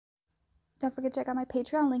Don't forget to check out my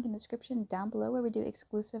Patreon, link in the description down below, where we do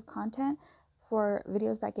exclusive content for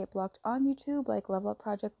videos that get blocked on YouTube, like Level Up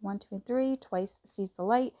Project 1, 2, and 3, Twice Sees the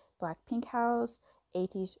Light, Blackpink House,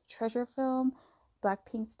 AT's Treasure Film,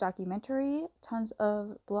 Blackpink's documentary. Tons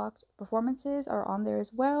of blocked performances are on there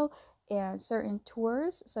as well, and certain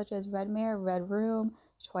tours such as Red Mare, Red Room,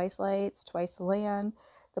 Twice Lights, Twice Land,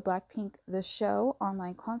 the Blackpink The Show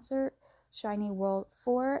online concert, Shiny World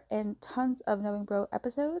 4, and tons of Knowing Bro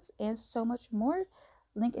episodes, and so much more.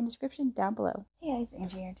 Link in description down below. Hey guys,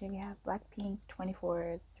 Angie here. Today we have Blackpink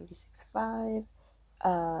 24365,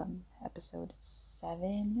 episode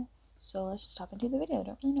 7. So let's just hop into the video. I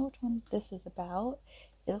don't really know which one this is about.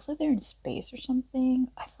 It looks like they're in space or something.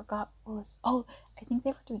 I forgot what was. Oh, I think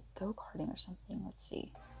they were doing go-karting or something. Let's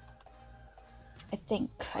see. I think,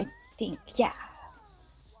 yeah.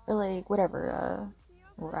 Or like, whatever,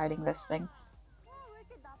 riding this thing.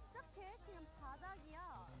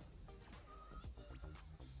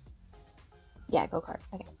 Yeah, go-kart.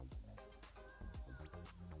 Okay.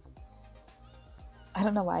 I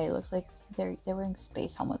don't know why it looks like they're wearing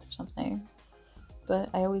space helmets or something, but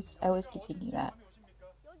I always keep thinking that.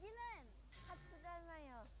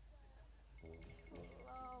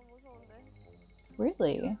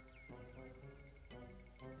 Really?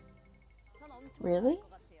 Really?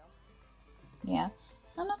 Yeah.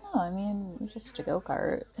 I don't know. I mean, it's just a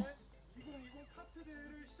go-kart.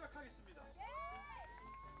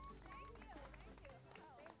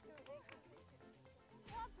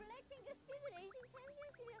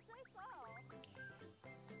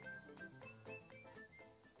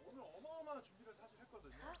 준비를 사실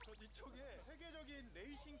했거든요. 저 뒤쪽에 세계적인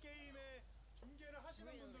레이싱 게임의 중계를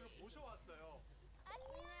하시는 분들을 모셔왔어요.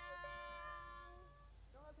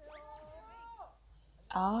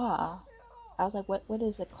 Ah, I was like, what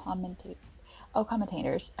is a commentate? Oh,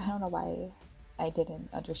 commentators. I don't know why I didn't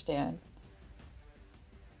understand.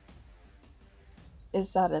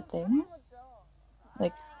 Is that a thing?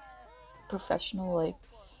 Like, professional, like,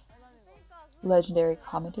 legendary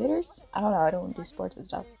commentators? I don't know. I don't do sports and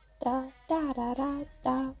stuff. Da da da da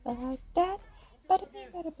da like that. Bada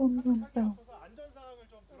bing bada boom boom boom. 안전사항을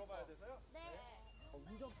좀 들어봐야 돼서요.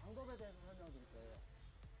 운전 방법에 대해서 설명드릴 거예요.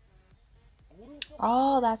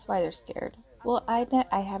 Oh, that's why they're scared. Well, I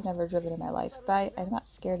have never driven in my life, but I'm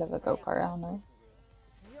not scared of a go-kart. I don't know.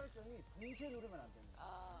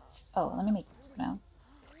 Oh, let me make this now.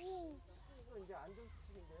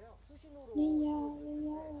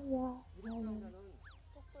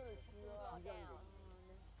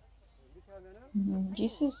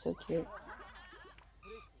 Jisoo is so cute.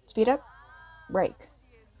 Speed up, brake.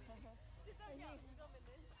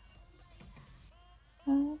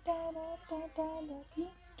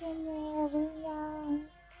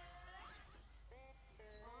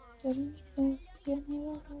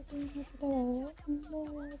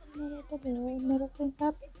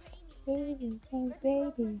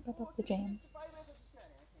 The jams.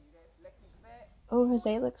 Oh, Rose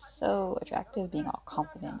looks so attractive, being all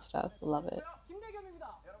confident and stuff. Love it.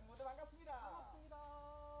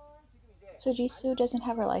 So Jisoo doesn't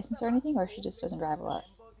have her license or anything, or she just doesn't drive a lot?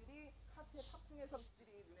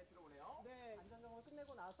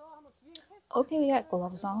 Okay, we got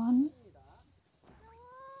gloves on.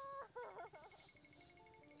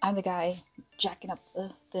 I'm the guy jacking up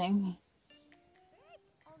the thing.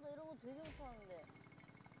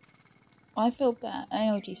 I feel bad. I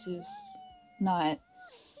know Jisoo's not,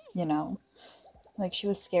 you know, like she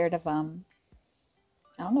was scared of, I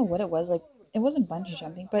don't know what it was, like, it wasn't bungee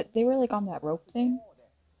jumping, but they were like on that rope thing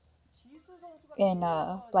in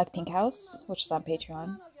Blackpink House, which is on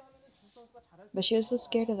Patreon. But she was so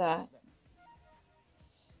scared of that.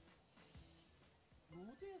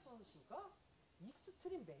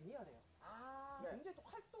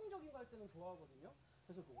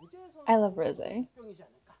 I love Rose.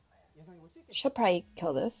 She'll probably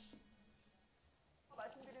kill this.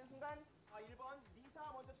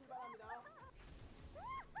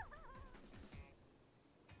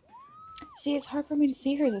 See, it's hard for me to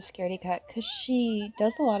see her as a scaredy cat because she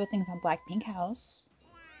does a lot of things on Blackpink House.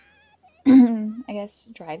 I guess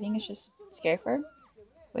driving is just scary for her,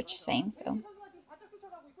 which same, so.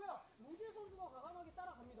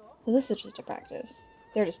 So this is just a practice.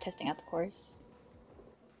 They're just testing out the course.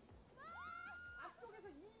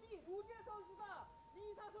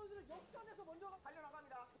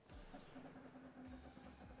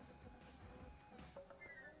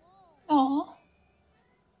 Aww.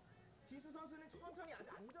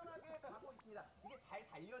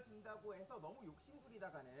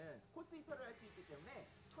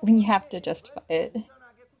 When you have to justify it.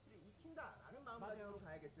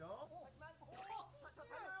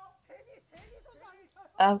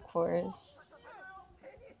 Of course.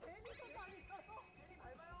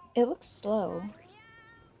 It looks slow.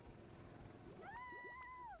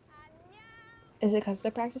 Is it because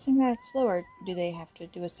they're practicing that it's slow, or do they have to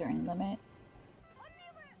do a certain limit?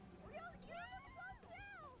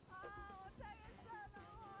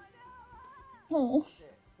 Oh.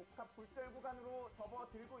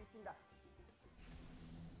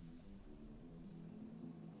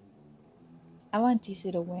 I want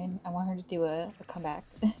Jisoo to win. I want her to do a comeback.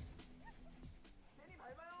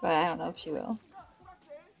 But I don't know if she will.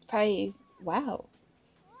 Probably. Wow.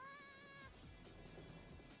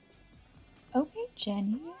 Okay,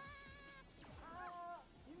 Jenny.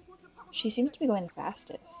 She seems to be going the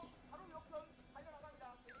fastest.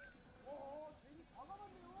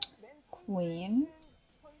 Queen.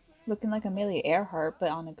 Looking like Amelia Earhart,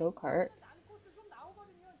 but on a go-kart.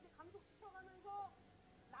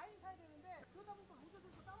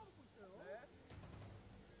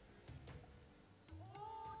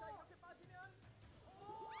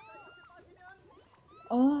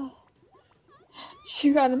 Oh.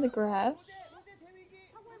 She got in the grass.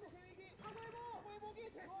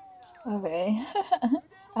 Okay.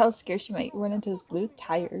 I was scared she might run into those blue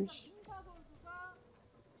tires.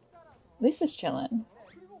 Lisa's chilling.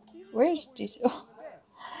 Where's Jisoo?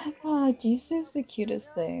 Ah, Jisoo's the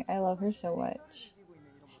cutest thing. I love her so much.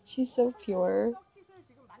 She's so pure.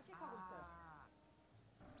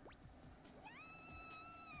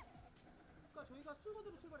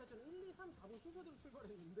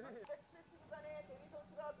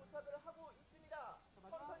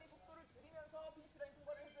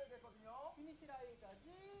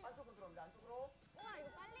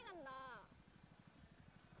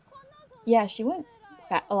 Yeah, she went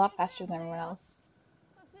a lot faster than everyone else.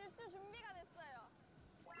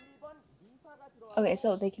 Okay,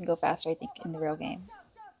 so they can go faster, I think, in the real game.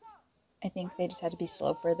 I think they just had to be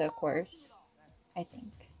slow for the course. I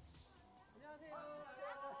think.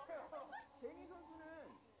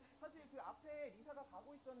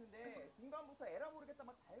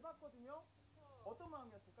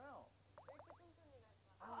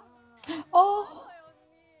 Oh!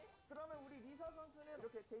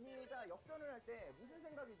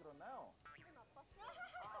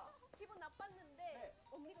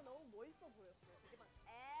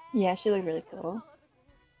 Yeah, she looked really cool.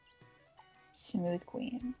 Smooth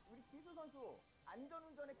queen.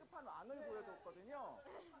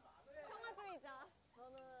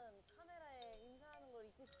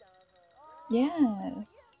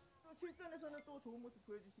 Yes.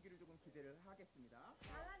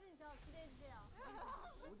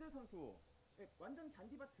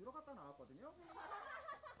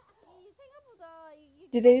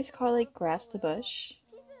 Did they just call like grass the bush?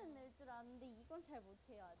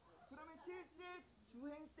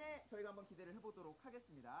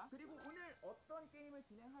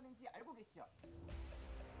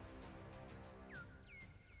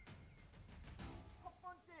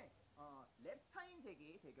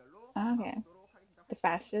 Okay. The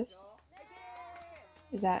fastest?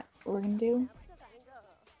 Is that what we're gonna do?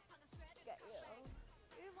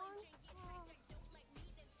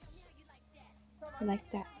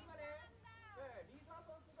 Like that.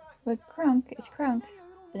 With Crunk, it's Crunk.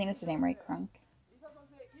 I think that's the name, right? Crunk.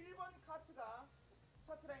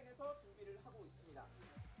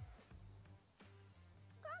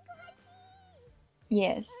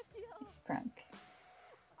 Yes, Crunk.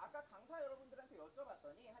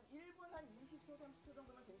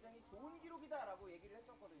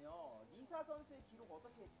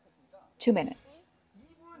 Two minutes.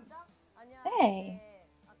 Hey.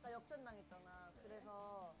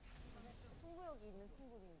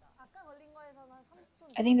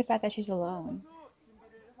 I think the fact that she's alone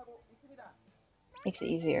makes it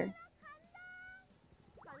easier.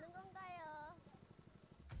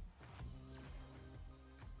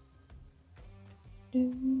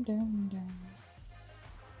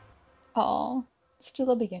 Oh,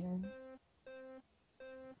 still a beginner.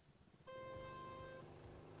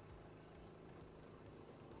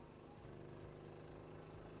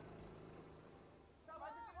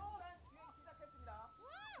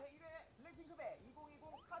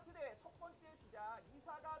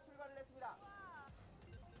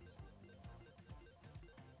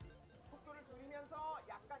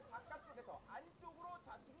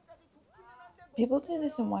 People do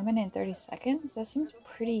this in 1 minute and 30 seconds? That seems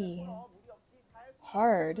pretty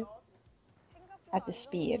hard at the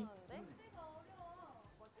speed.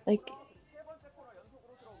 Like,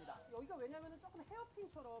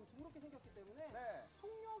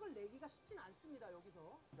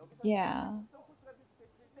 yeah.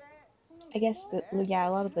 I guess, yeah, a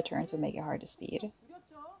lot of the turns would make it hard to speed.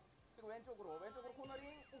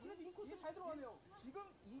 잘 들어가네요. 지금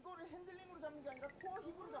이거를 핸들링으로 잡는 게 아니라 코어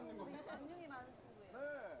힙으로 잡는 거예요. 근육이 많은 친구예요. 네.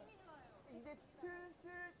 이제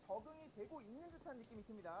슬슬 적응이 되고 있는 듯한 느낌이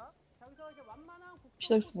듭니다. 자, 여기서 이제 완만한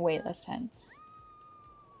She looks way less tense.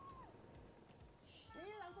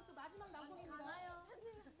 제일 난코스 마지막 난코스입니다.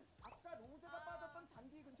 아까 로제가 빠졌던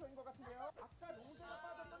잔디 근처인 것 같은데요. 아까 로제가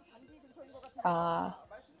빠졌던 잔디 근처인 것 같은데요. 아.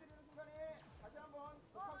 말씀드리는 순간에 다시 한번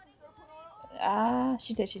복합 픽셀 코너. Ah,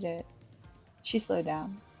 she did. She slowed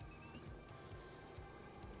down.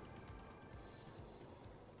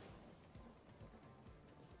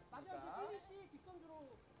 마지막 피니시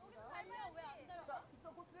직선주로. 달려요. 왜안 달려? 자,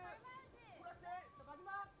 직선 코스. 프라셀. 자,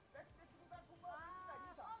 마지막 백스대시 구간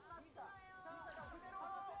통과했습니다. 이사가 그대로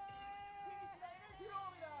피니시 라인을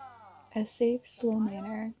들어옵니다. A safe, slow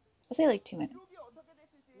manner. I'll say like 2 minutes.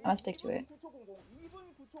 I'll stick to it. 9초 00.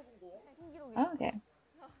 2분 9초 00. 신기록이. Oh, okay.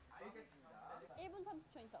 알겠습니다. 1분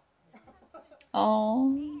 30초인 척.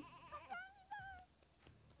 Oh.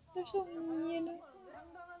 They're so mean.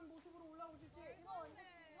 당당한 모습으로 올라오실지. 이거 언제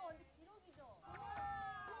기록이죠?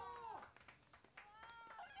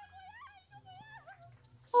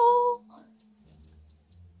 Oh.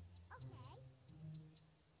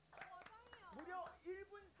 무려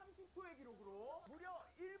 1분 30초의 기록으로. 무려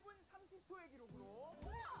 1분 30초의 기록으로.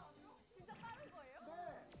 진짜 빠른 거예요?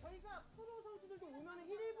 네. 저희가 프로 선수들도 오면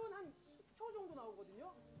 1분 한 10초 정도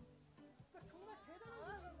나오거든요. 그러니까 정말 대단한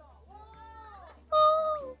기록입니다. 와!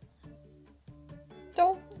 Oh.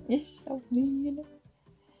 Don't. You're so mean.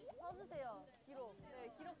 써주세요. 기록.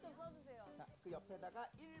 네, 기록 좀 써주세요. 자, 그 옆에다가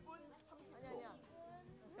 1분 30초. 아니야.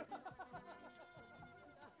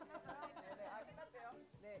 네네. 아, 끝났대요.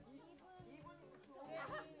 네. 2분 9초.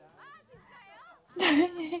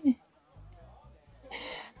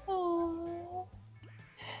 Oh.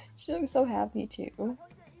 She looks so happy too.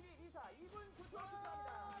 현재 1위 2사 2분 9초 기록합니다.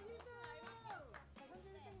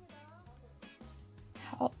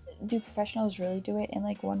 How do professionals really do it in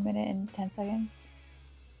like 1 minute and 10 seconds?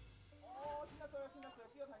 신났어요.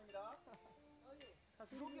 뛰어다닙니다. 자,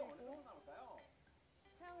 기록이 어느 정도 나올까요?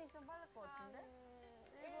 채영이 좀 빠를 것 같은데?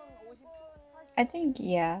 1분 50초? 40초? I think,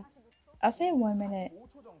 yeah. I'll say 1 minute,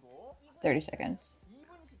 5초 정도. 30 seconds.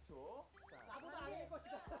 2분 10초. 나보다 아닐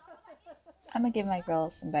것이다. I'm gonna give my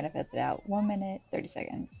girl some benefit of the doubt. 1 minute, 30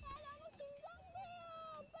 seconds.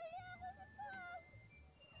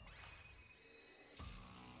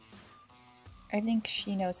 I think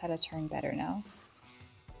she knows how to turn better now.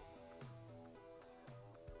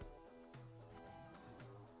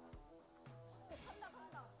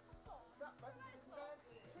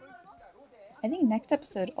 I think next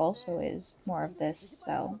episode also is more of this,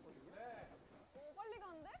 so 빨리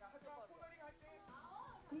가는데?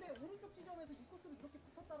 근데 오른쪽 지점에서 이 코스를 그렇게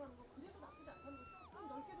붙었다라는 거 그래도 나쁘지 않다는 거 조금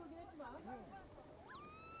넓게 돌긴 했지만.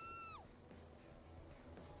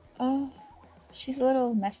 oh, she's a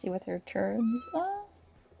little messy with her turns. Oh.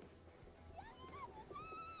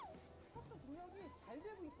 코스 동력이 잘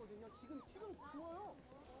되고 있거든요. 지금 좋아요.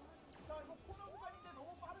 자, 이거 코너 구간인데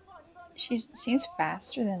너무 빠른 거 아닌가 하는 She seems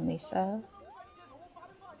faster than Lisa.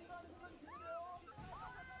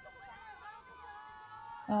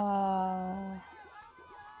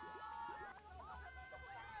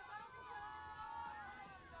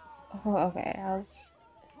 Oh, okay.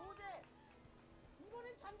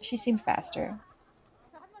 She seemed faster.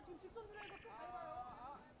 자, 하지만 지금 직선주로에서 또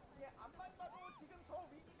밟아요. 예, 앞만 봐도 지금 저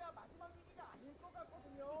위기가 마지막 위기가 아닐 것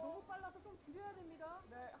같거든요. 너무 빨라서 좀 줄여야 됩니다.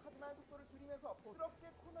 네, 하지만 속도를 줄이면서 부드럽게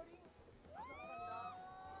코너링 들어갑니다.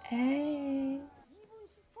 Hey. 2분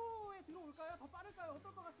 10초에 들어올까요? 더 빠를까요?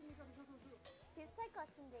 어떨 것 같습니까, 미서 선수? 비슷할 것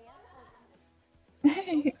같은데요?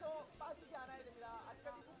 여기서 빠지지 않아야 됩니다.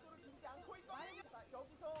 아직까지 속도를 줄이지 않고 있거든요. 자,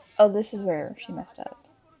 여기서 Oh, this is where she messed up.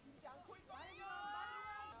 속도를 줄이지 않고 있거든요.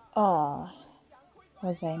 Oh,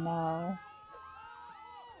 was I know?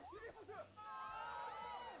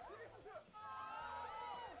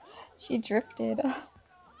 She drifted.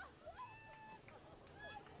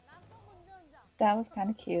 That was kind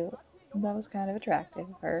of cute. That was kind of attractive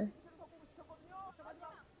of her.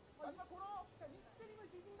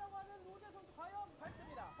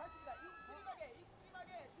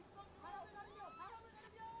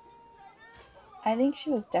 I think she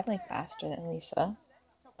was definitely faster than Lisa,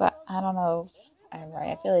 but I don't know if I'm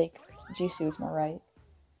right. I feel like Jisoo is more right.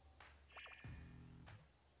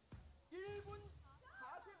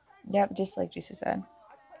 Yep, just like Jisoo said.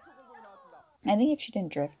 I think if she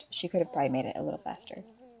didn't drift, she could have probably made it a little faster.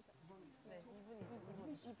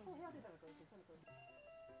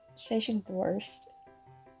 Say she's the worst.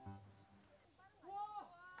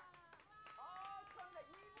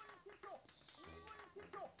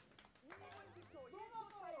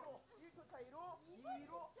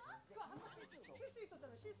 실수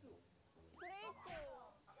있었잖아, 실수. 브레이크.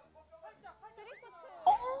 살짝 드리프트.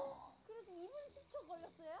 Oh, 그래서 2분 10초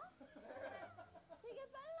걸렸어요? 되게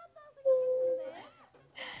빨랐다고 생각했는데.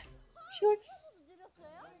 she looks.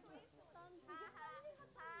 느렸어요? 난 되게 빨리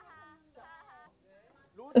갔다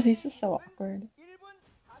This is so awkward. 1분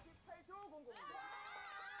 48초 00.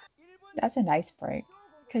 1분 That's a nice break,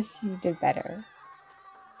 because she did better.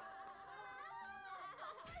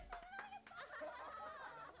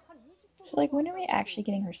 한 20초. So, like, when are we actually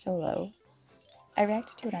getting her solo? I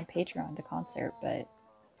reacted to it on Patreon, the concert, but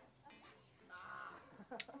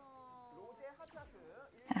로제 하차크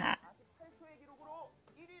 1분 haha. 48초의 기록으로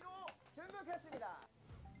 1위로 등극했습니다.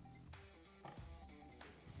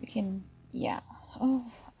 We can, yeah. Oh,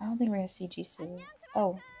 I don't think we're gonna see Jisoo.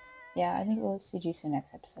 Oh, yeah, I think we'll see Jisoo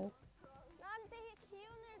next episode. 나한테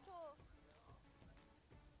기운을 줘.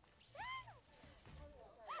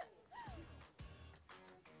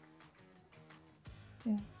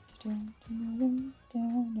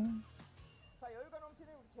 자, 여유가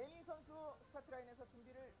넘치는 우리 제니 선수 스타트 라인에서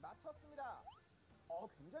준비를 마쳤습니다.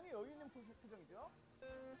 굉장히 여유 있는 표정이죠.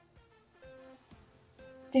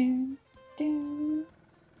 Dun, dun.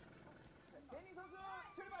 자, 제니 선수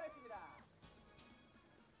출발했습니다.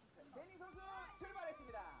 자, 제니 선수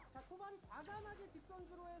출발했습니다. 자, 초반 과감하게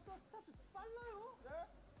직선주로 해서 스타트 빨라요. 네.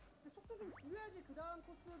 근데 속도 좀 줄여야지 그 다음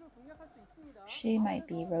코스를 공략할 수 있습니다. She might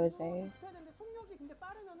be Rose. 붙어야 되는데 속력이 근데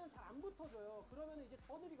빠르면은 잘 안 붙어져요. 그러면은 이제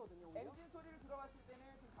더 느리거든요. 엔진 소리를 들어봤을 때는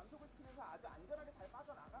지금 감속을 시키면서 아주 안전하게 잘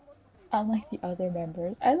빠져나간 것으로 보이고요. Unlike the other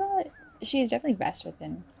members, I thought she is definitely faster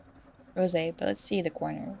than Rose, but let's see the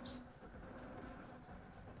corners.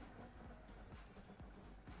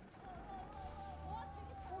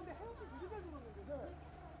 근데 헤어핀 되게 잘 돌았는데. 네.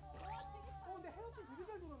 근데 헤어핀 되게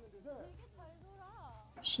잘 돌았는데. 네. 되게 잘 돌아.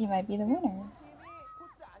 She might be the winner. 중심이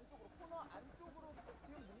코스 안쪽으로 코너 안쪽으로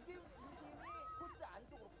지금 중심이 코스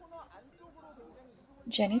안쪽으로 코너 안쪽으로 굉장히 이동을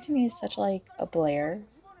Jenny to me is such like a Blair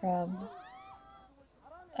from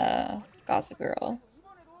Gossip Girl.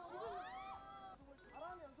 이번에도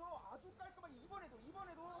잘하면서 아주 깔끔하게 이번에도 지금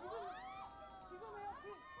헤어핀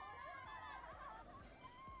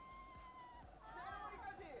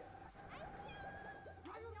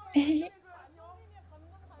세레머니까지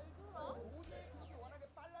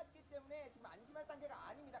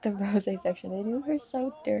The Rose section, they do her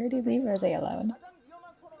so dirty. Leave Rose alone.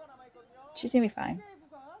 She's gonna be fine.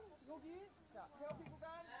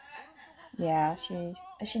 Yeah, she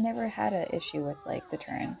never had an issue with like the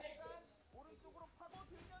turns.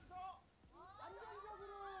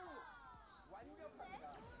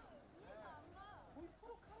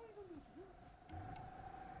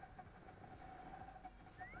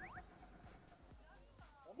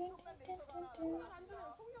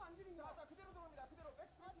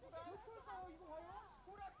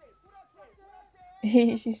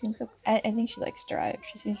 She seems so. I think she likes drive.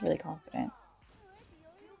 She seems really confident.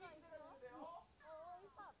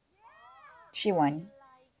 She won.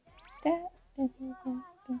 Da, da, da, da,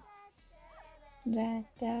 da,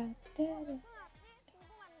 da, da, da.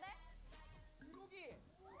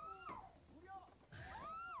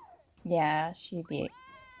 Yeah, she beat.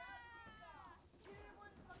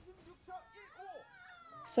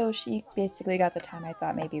 So she basically got the time I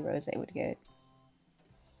thought maybe Rose would get.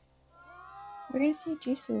 We're gonna see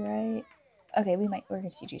Jisoo, right? Okay, we're gonna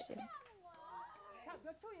see Jisoo.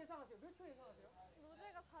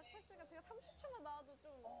 로제가 48초니까 제가 30초만 나와도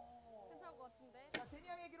좀 괜찮을 것 같은데. 자,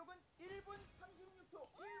 제니양의 기록은 1분 36초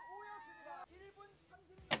 15였습니다. 1분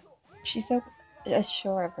 36초. She's so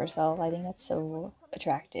sure of herself. I think that's so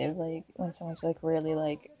attractive. Like when someone's like really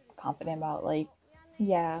like confident about like,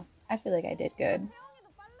 yeah, I feel like I did good.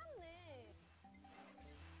 태영이도 빨랐네.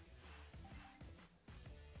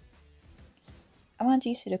 I want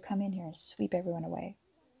Jisoo to come in here and sweep everyone away.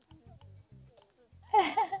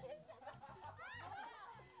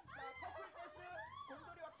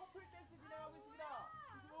 곰돌이와 커플 댄스 진행하고 있습니다.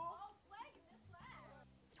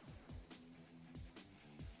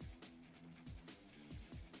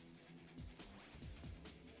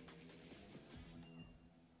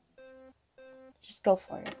 Just go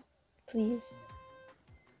for it, please.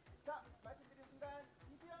 자, 말씀드린 순간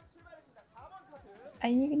지수양 출발했습니다. 4번 카드.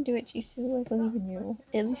 You can do it, Jisoo. I believe in you.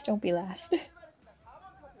 At least don't be last. 출발했습니다.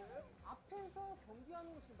 4번 카드. 앞에서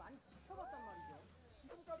경기하는 거 지금 많이 지켜봤단 말이죠.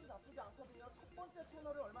 지금까지 나쁘지 않거든요. 첫 번째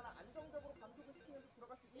코너를 얼마나 안정적으로 감속을 시키면서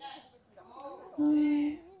들어갈 수 있는지 보겠습니다.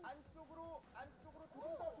 안쪽으로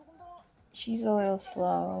조금 더. She's a little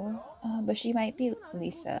slow, but she might be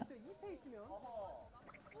Lisa. 이 페이스면.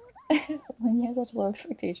 When you have such low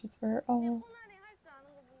expectations for her. Oh. 코너링 할 줄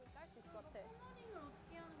아는 거 보니까 할 수 있을 것 같아. 코너링을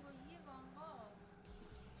어떻게 하는 거 이해가 안 가.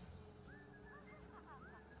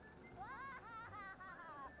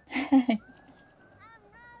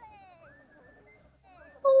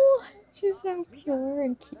 Oh, she's so pure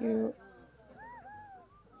and cute.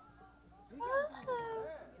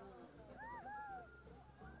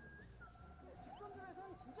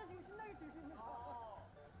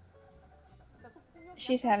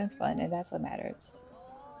 She's having fun, and that's what matters.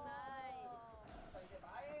 자, 이제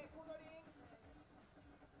마의 코너링.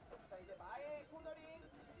 자, 이제 마의 코너링.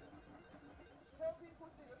 헤어핀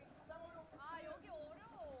코스 여기 가장 어려운 코스. 아 여기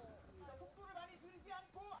어려워. 자, 속도를 많이 줄이지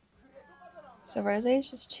않고 그래도 빠져나옵니다. So Rose is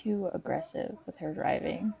just too aggressive with her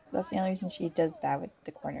driving. That's the only reason she does bad with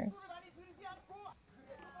the corners. 속도를 많이 줄이지 않고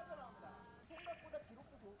그래도 빠져나옵니다. 생각보다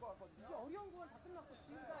기록도 좋을 것 같거든요. 이제 어려운 구간 다 끝났고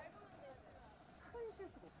지금까지 큰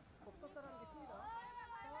실수가 없었다라는 게 큽니다.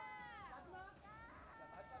 마지막. 자,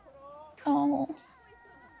 마지막 코너. Oh.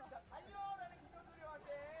 자, 달려라는 기도 소리와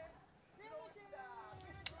함께 뛰어봅시다.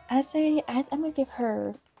 I say I'm gonna give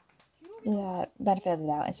her the benefit of the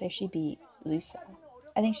doubt and say she beat Lisa.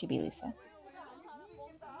 I think she beat Lisa.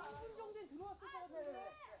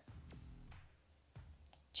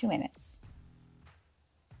 2 minutes.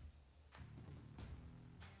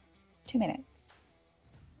 2 minutes.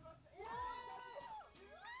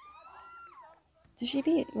 Did she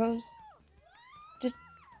beat Rose? Did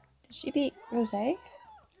she beat Rose?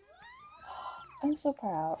 I'm so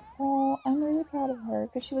proud. Oh, I'm really proud of her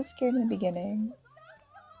because she was scared in the beginning.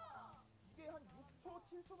 이게 한 6초,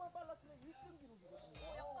 7초만 빨랐으면 1등 기록이거든요.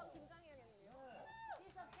 약간 긴장해야겠네요.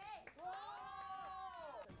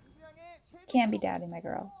 김수양의 최대 Can't be doubting my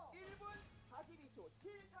girl. 1분 42초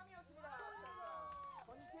 73이었습니다.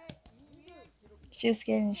 전체 2위의 기록입니다. She was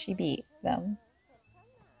scared and she beat them.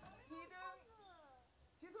 2등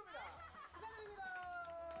지수입니다. 축하드립니다.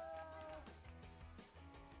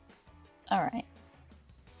 Alright.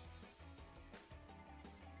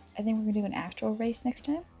 I think we're gonna do an actual race next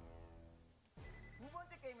time. 두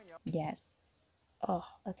번째 게임은요. Yes. Oh,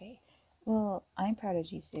 okay. Well, I'm proud of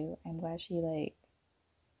Jisoo. I'm glad she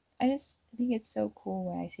I just think it's so cool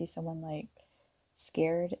when I see someone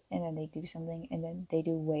scared and then they do something and then they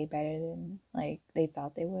do way better than they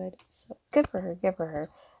thought they would. So good for her, good for her.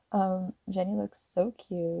 Jenny looks so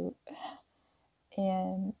cute.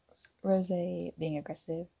 And Rose being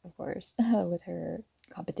aggressive, of course, with her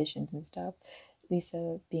competitions and stuff.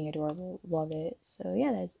 Lisa being adorable, love it. So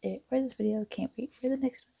yeah, that's it for this video. Can't wait for the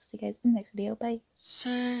next one. See you guys in the next video. Bye.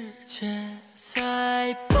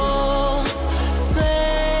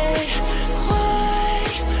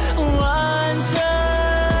 완전